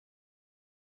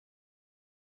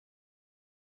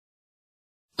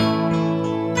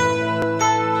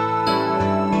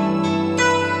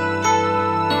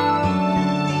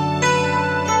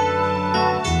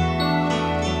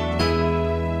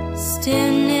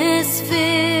Holiness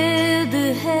filled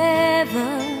the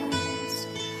heavens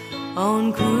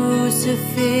on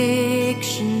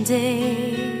crucifixion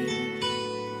day.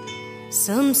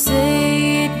 Some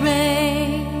say it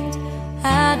rained,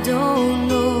 I don't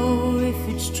know if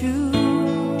it's true.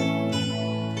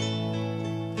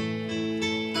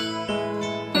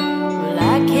 Well,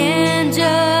 I can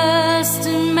just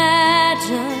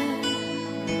imagine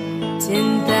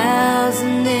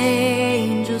 10,000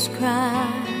 angels cry.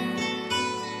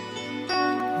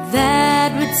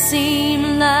 That would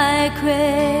seem like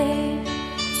rain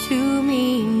to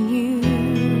me and you.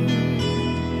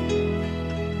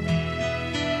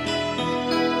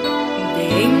 The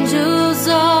angels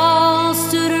all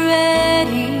stood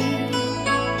ready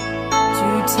to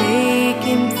take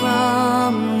him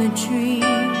from the tree.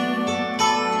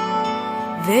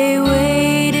 They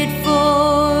waited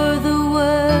for the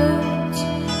words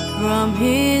from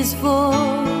his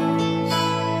voice,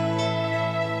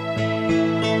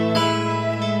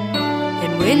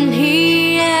 and when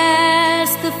he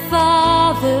asked the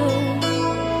Father,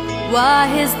 why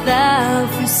hast thou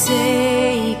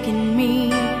forsaken me?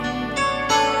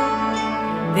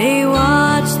 They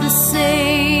watched the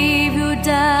Savior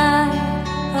die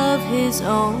of his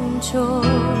own choice.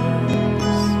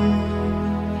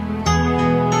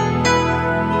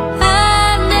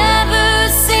 I've never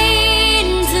seen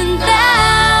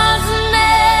 10,000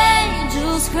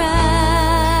 angels cry,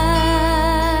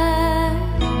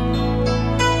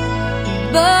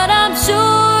 but I'm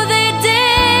sure they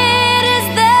did as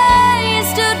they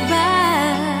stood by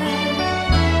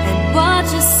and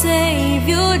watched a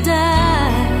Savior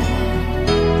die.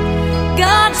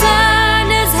 God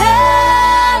turned his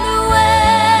head away.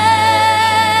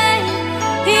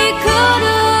 He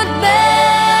couldn't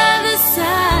bear the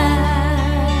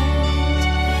sight.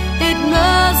 It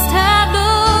must have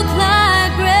looked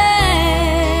like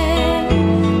rain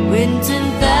when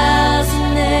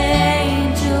 10,000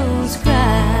 angels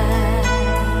cried.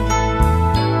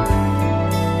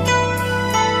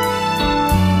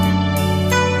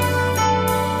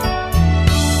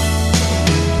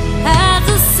 As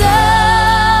the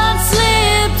sun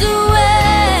slipped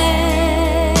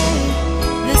away,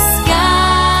 the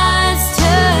skies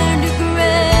turned to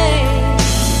gray,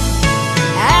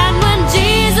 and when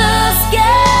Jesus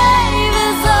gave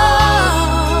us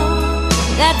all,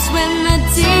 that's when the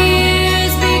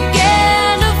tears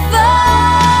began to fall.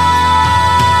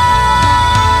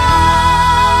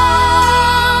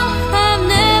 I've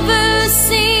never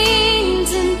seen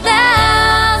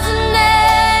 10,000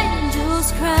 angels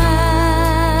cry,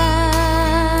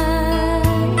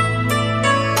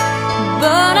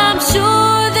 but I'm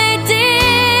sure they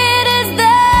did as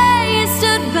they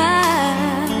stood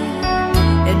by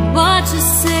and watched the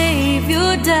Savior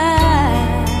die.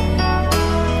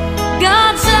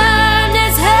 God turned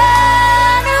his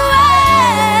head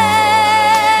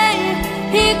away.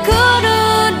 He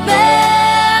couldn't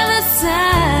bear the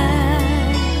sight.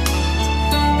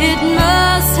 It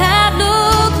must have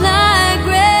looked like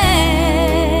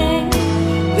rain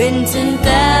when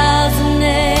 10,000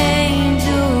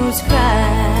 angels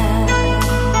cried.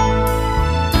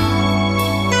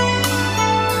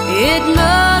 It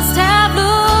must have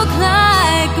looked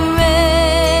like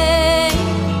rain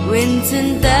when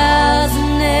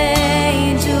 10,000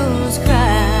 angels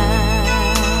cried.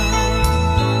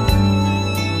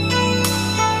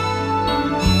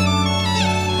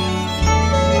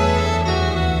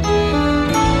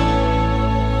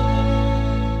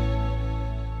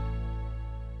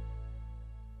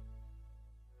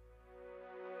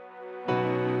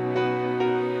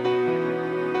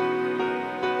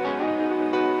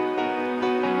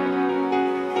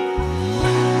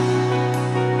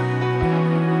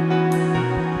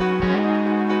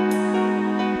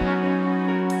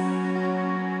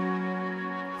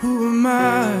 Who am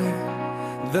I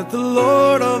that the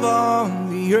Lord of all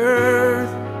the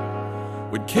earth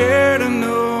would care to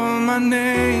know my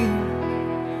name,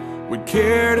 would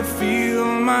care to feel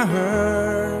my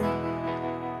hurt?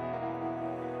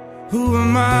 Who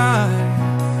am I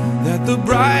that the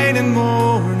bright and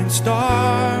morning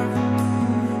star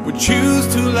would choose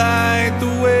to light the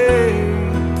way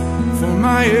for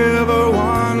my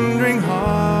ever-wandering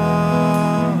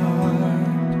heart?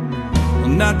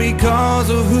 Well, not because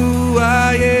of who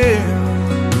I am,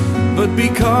 but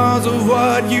because of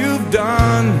what you've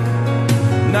done.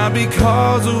 Not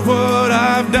because of what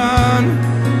I've done,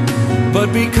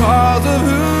 but because of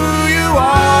who you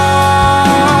are.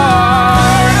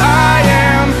 I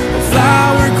am a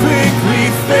flower quickly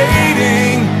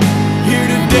fading, here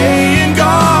today and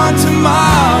gone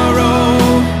tomorrow.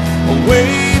 A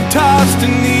wave tossed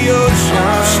in the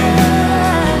ocean,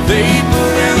 vapor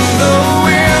in the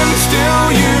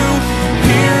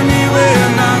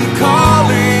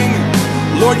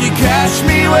Lord, you catch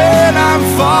me when I'm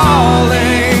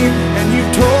falling, and you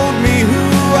told me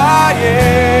who I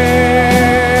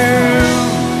am.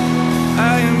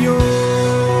 I am yours.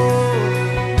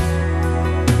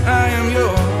 I am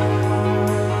yours.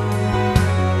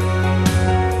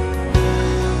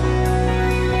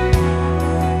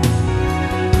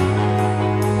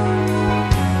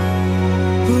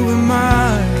 Who am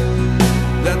I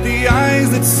that the eyes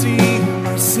that see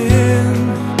my sin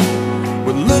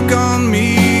would look on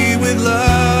me with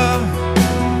love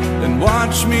and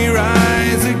watch me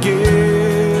rise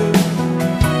again?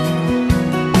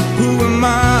 Who am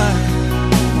I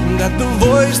that the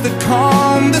voice that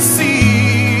calmed the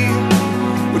sea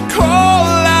would call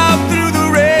out through the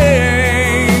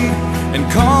rain and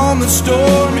calm the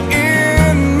storm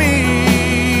in me?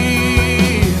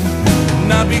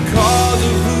 Not because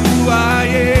of who I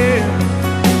am,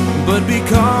 but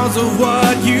because of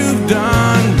what you've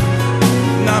done.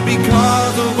 Not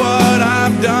because of what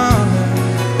I've done,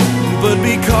 but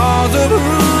because of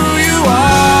who you are.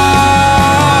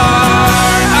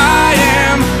 I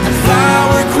am a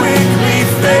flower quickly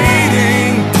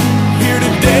fading, here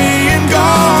today and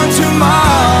gone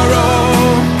tomorrow,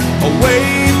 a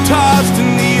wave tossed in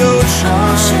the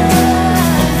ocean,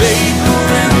 a vapor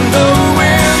in the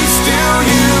wind. Still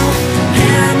you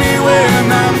hear me when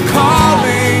I'm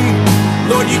calling.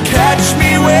 Lord, you catch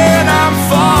me when I'm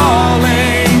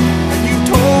falling, and you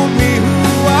told me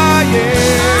who I am.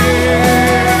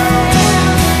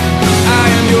 I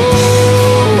am yours.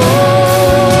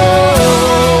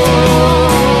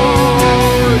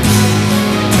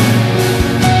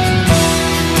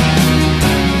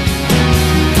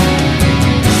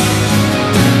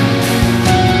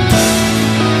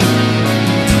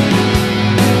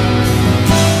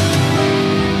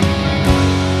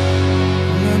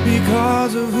 Not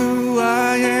because of who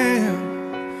I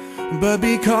am, but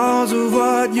because of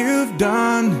what you've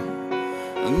done.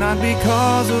 Not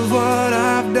because of what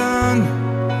I've done,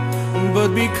 but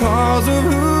because of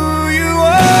who you are.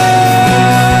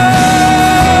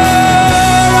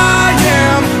 I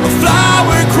am a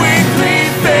flower quickly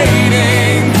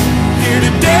fading, here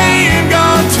today and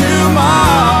gone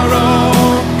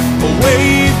tomorrow, a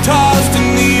wave tossed in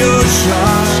the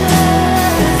ocean,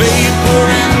 a vapor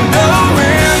in the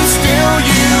wind. Still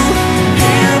you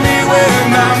hear me when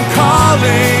I'm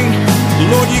calling.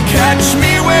 Lord, you catch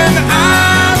me when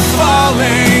I'm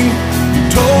falling. You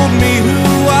told me who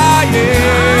I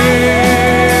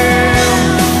am.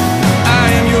 I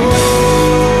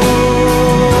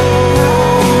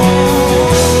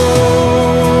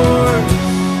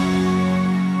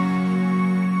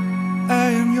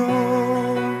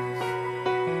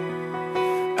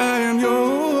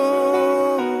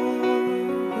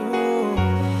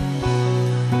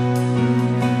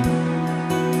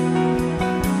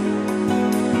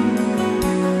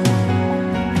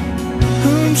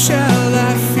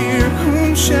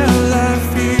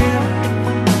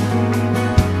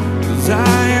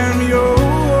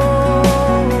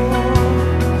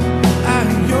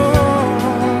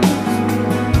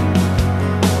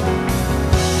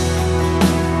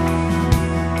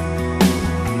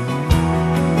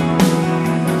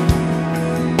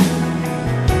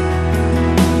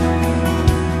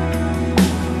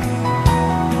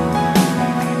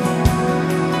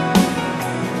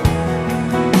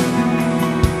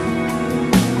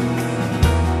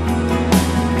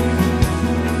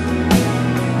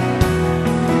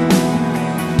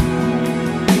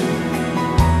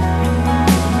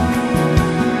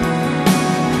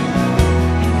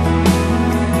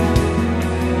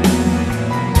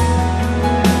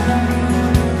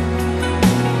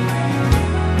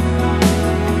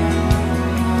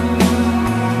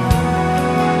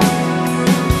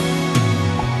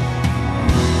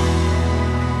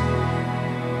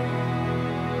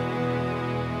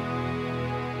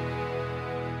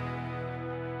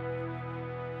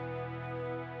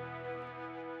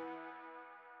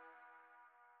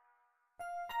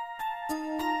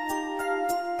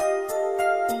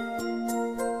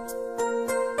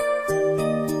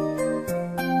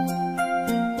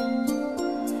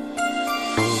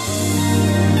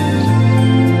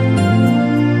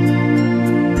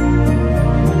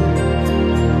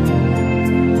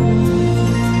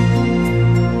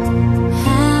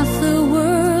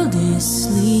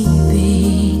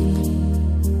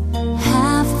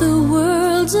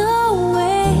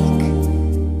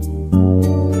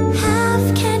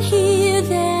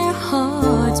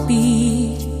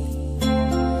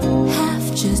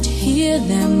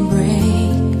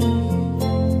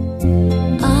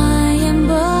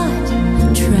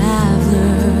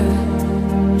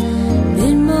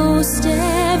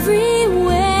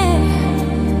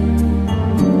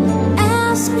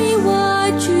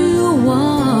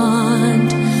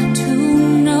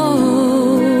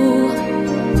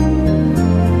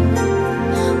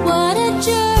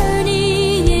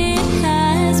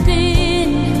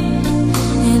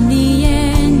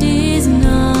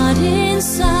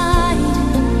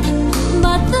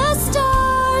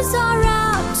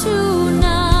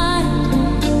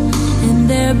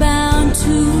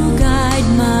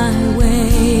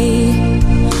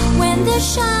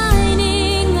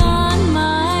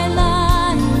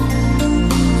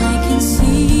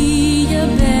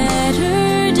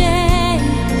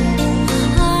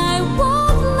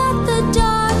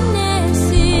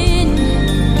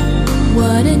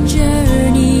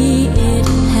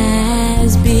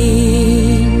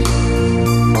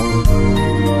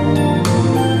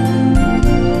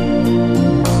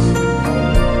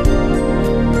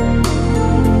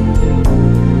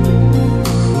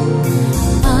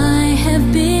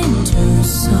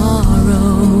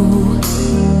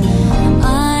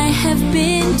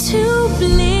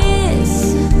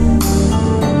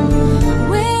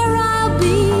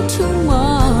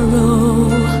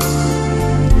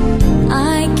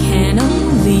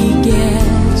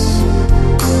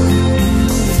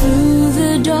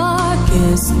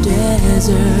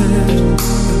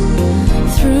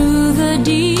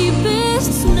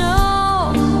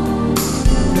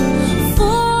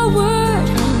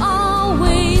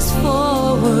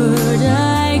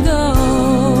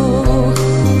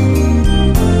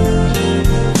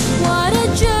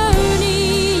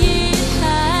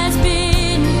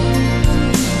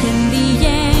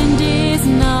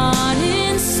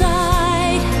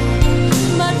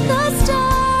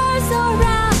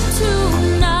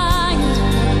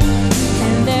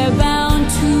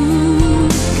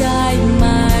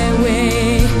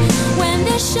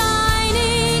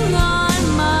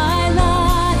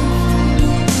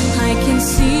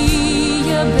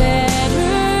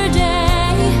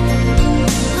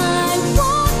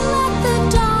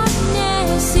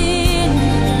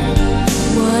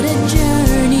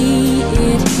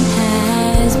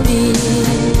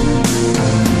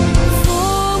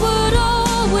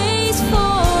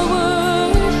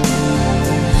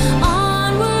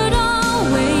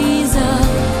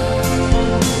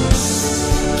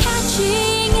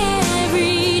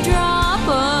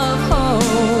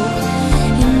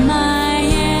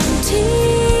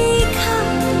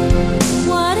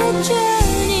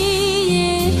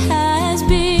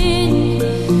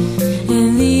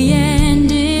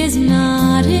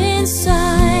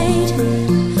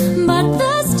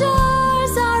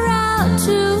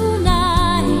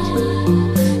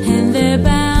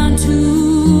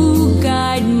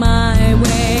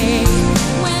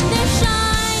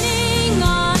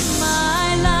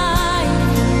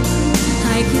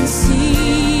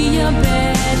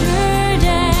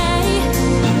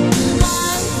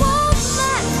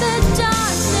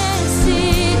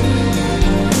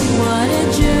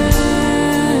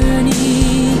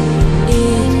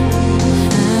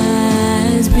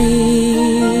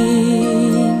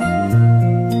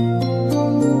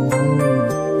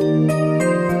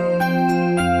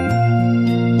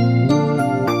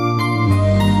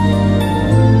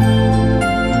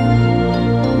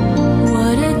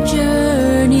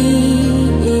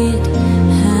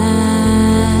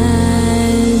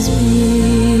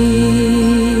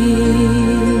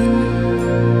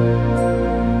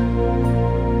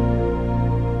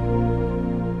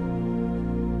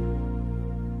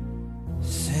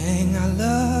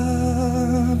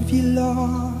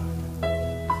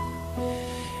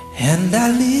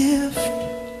lift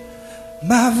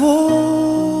my voice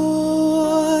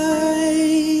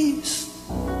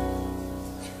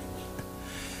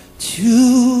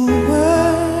to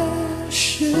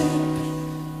worship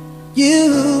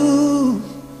you,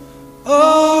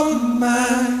 oh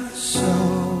my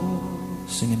soul.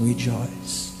 Sing and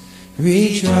rejoice,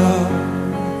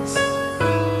 rejoice.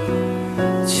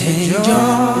 Take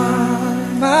joy,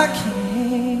 my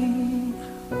King,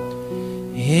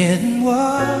 in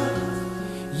what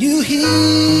you hear.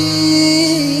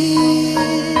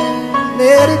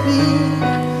 Let it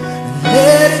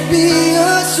be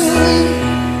a sweet,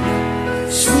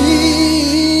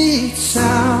 sweet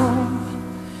sound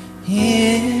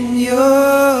in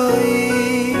your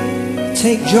ear.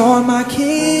 Take joy, my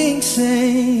King,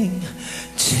 sing.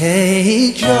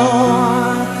 Take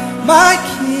joy, my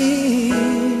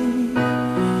King,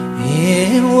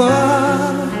 in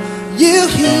what you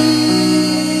hear.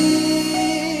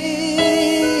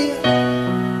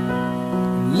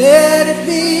 Let it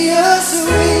be a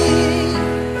sweet,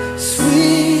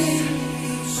 sweet,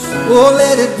 oh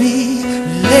let it be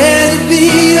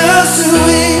a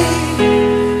sweet,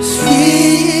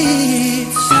 sweet,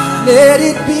 let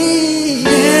it be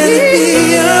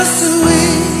a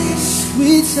sweet,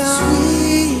 sweet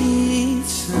sound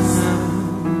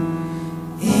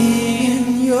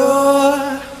in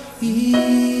your ears.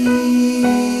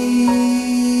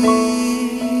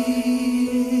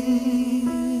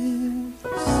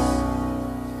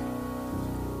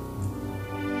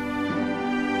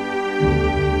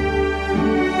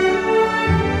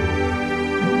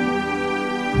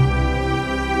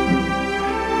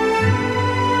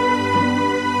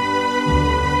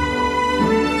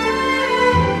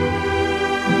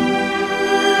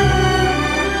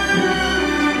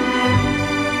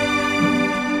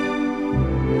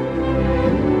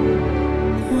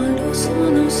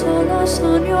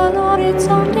 Sogno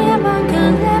all'orizzonte,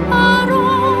 mancano le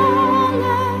parole.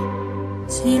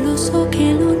 Sì, lo so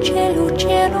che non c'è luce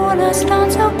in una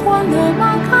stanza quando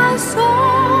manca il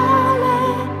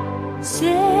sole.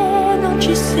 Se non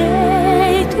ci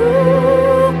sei tu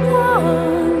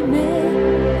con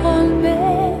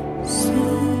me, su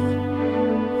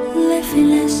le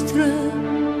finestre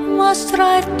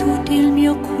mostrar tutto il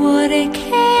mio cuore che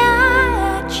è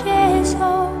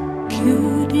acceso.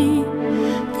 Chiudi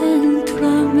dentro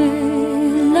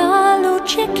me la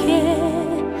luce che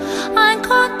ha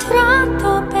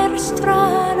incontrato per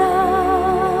strada.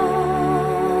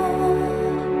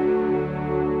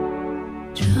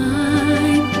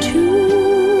 Time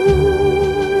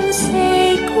to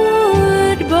say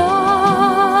goodbye.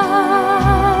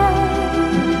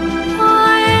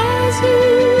 Paesi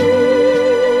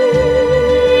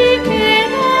che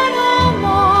non ho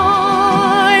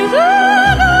mai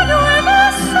veduto e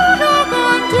vissuto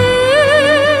con te.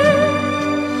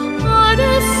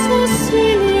 Adesso sì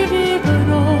li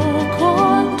vivrò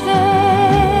con te.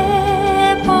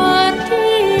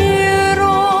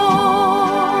 Partirò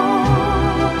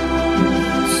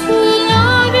su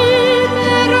navi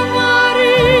per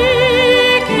mari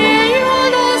che io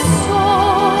lo so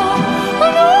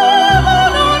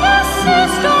non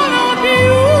esistono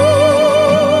più.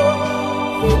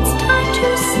 It's time to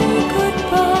say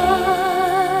goodbye.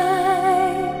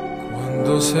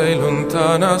 Quando sei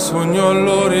lontana sogno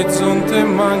all'orizzonte e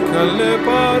manca le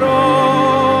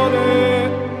parole.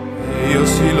 E io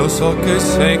sì lo so che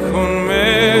sei con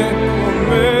me,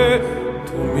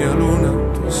 tu mia luna,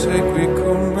 tu sei qui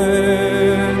con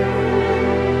me.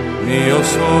 Mio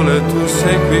sole, tu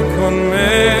sei qui con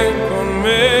me, con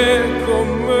me, con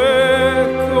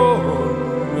me, con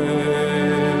me.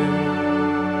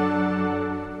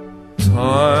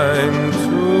 Time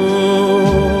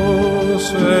to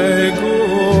say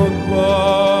goodbye.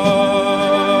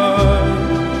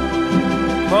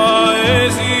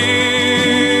 Paesi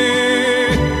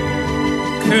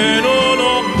che non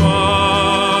ho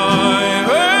mai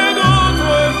veduto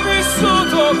e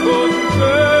vissuto con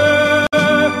te.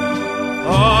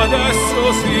 Adesso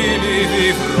sì li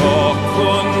vivrò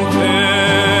con te.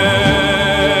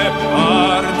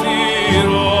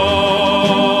 Partirò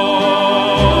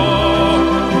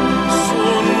su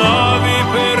navi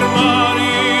per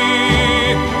mari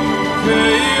che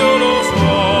io lo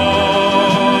so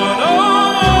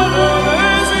non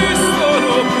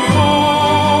esistono più.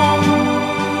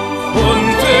 Con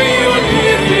te io li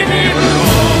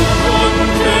rivivrò, con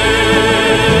te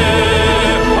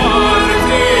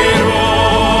partirò.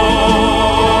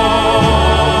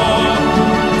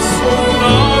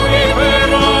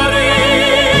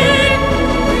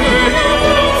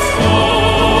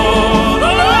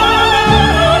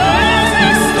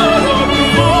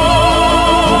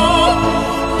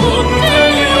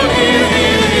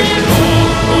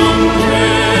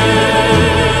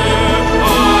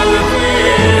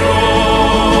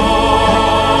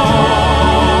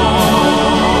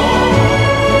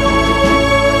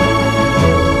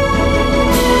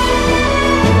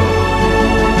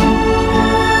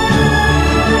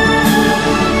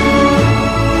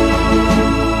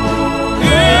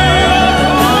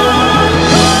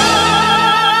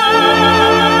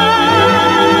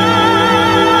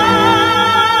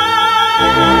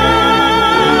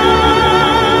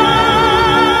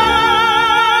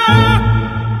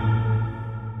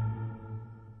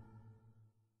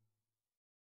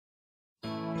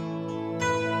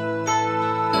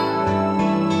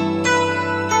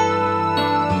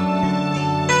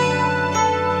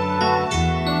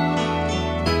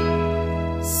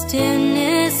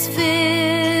 Stillness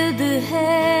filled the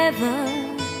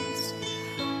heavens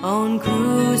on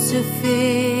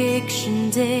Crucifixion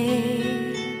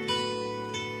Day.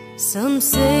 Some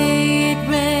say it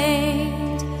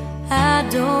rained, I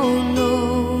don't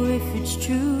know if it's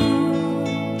true.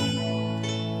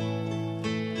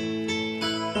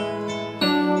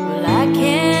 Well, I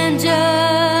can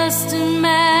just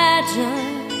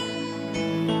imagine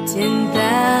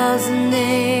 10,000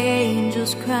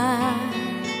 angels cry.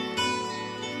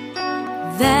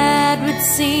 That would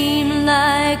seem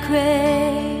like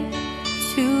rain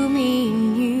to me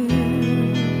and you.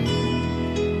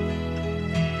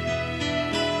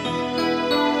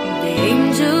 The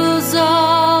angels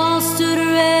all stood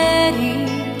ready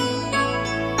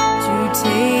to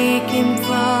take him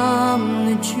from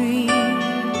the tree.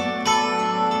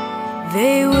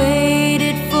 They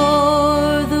waited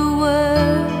for the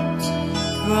words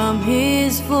from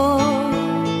his voice.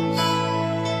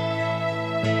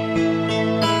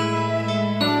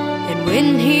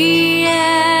 When he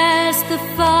asked the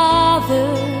Father,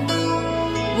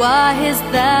 why hast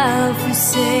thou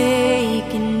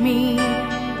forsaken me?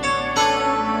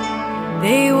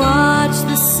 They watched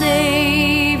the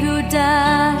Savior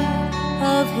die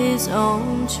of his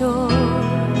own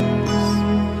choice.